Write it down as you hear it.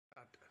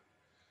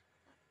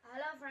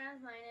Hello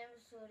friends, my name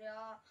is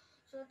Surya.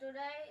 So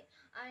today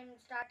I'm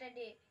started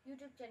a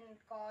YouTube channel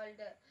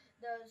called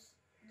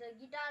the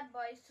Guitar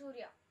Boy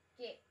Surya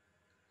K.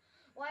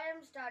 Why I'm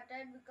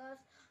started because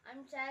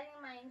I'm sharing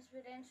my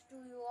experience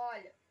to you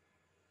all.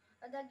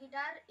 The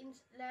guitar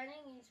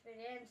learning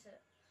experience.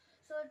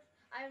 So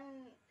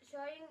I'm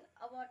showing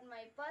about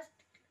my first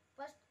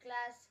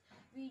class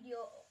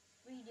video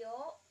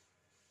video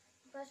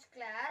first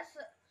class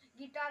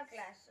guitar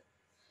class.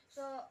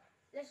 So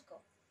let's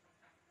go.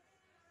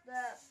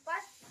 The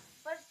first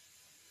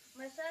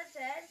my sir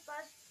said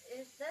first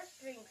is the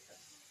strings.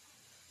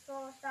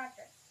 So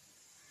started.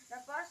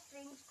 The first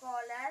string is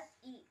called as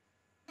E.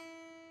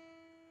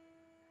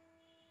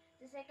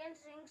 The second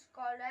string is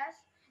called as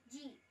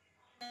G.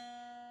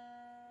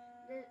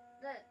 The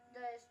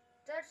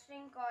third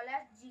string called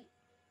as G.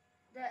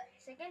 The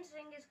second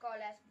string is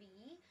called as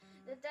B.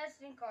 The third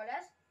string called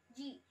as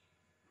G.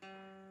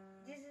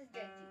 This is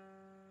the G.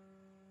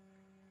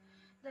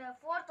 The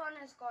fourth one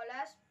is called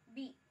as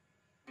B.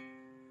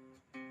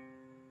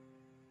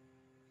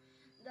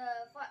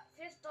 The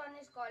fifth one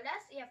is called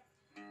as F.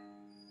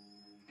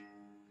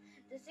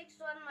 The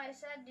sixth one my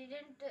sir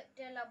didn't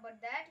tell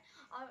about that.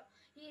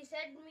 He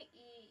said me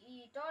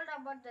he told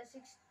about the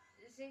sixth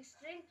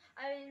string.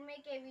 I will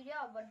make a video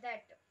about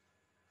that.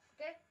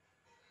 Okay.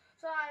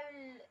 So I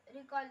will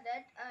recall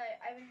that.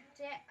 I will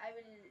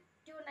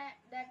tune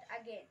that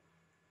again.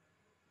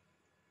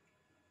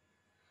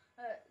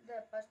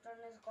 The first one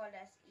is called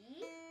as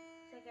E.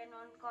 Second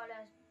one called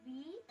as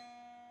B.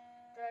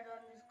 Third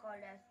one is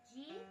called as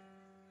G.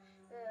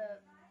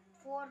 The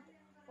fourth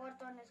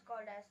one is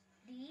called as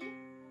D.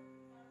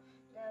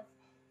 The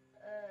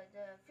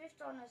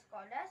fifth one is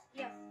called as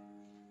F.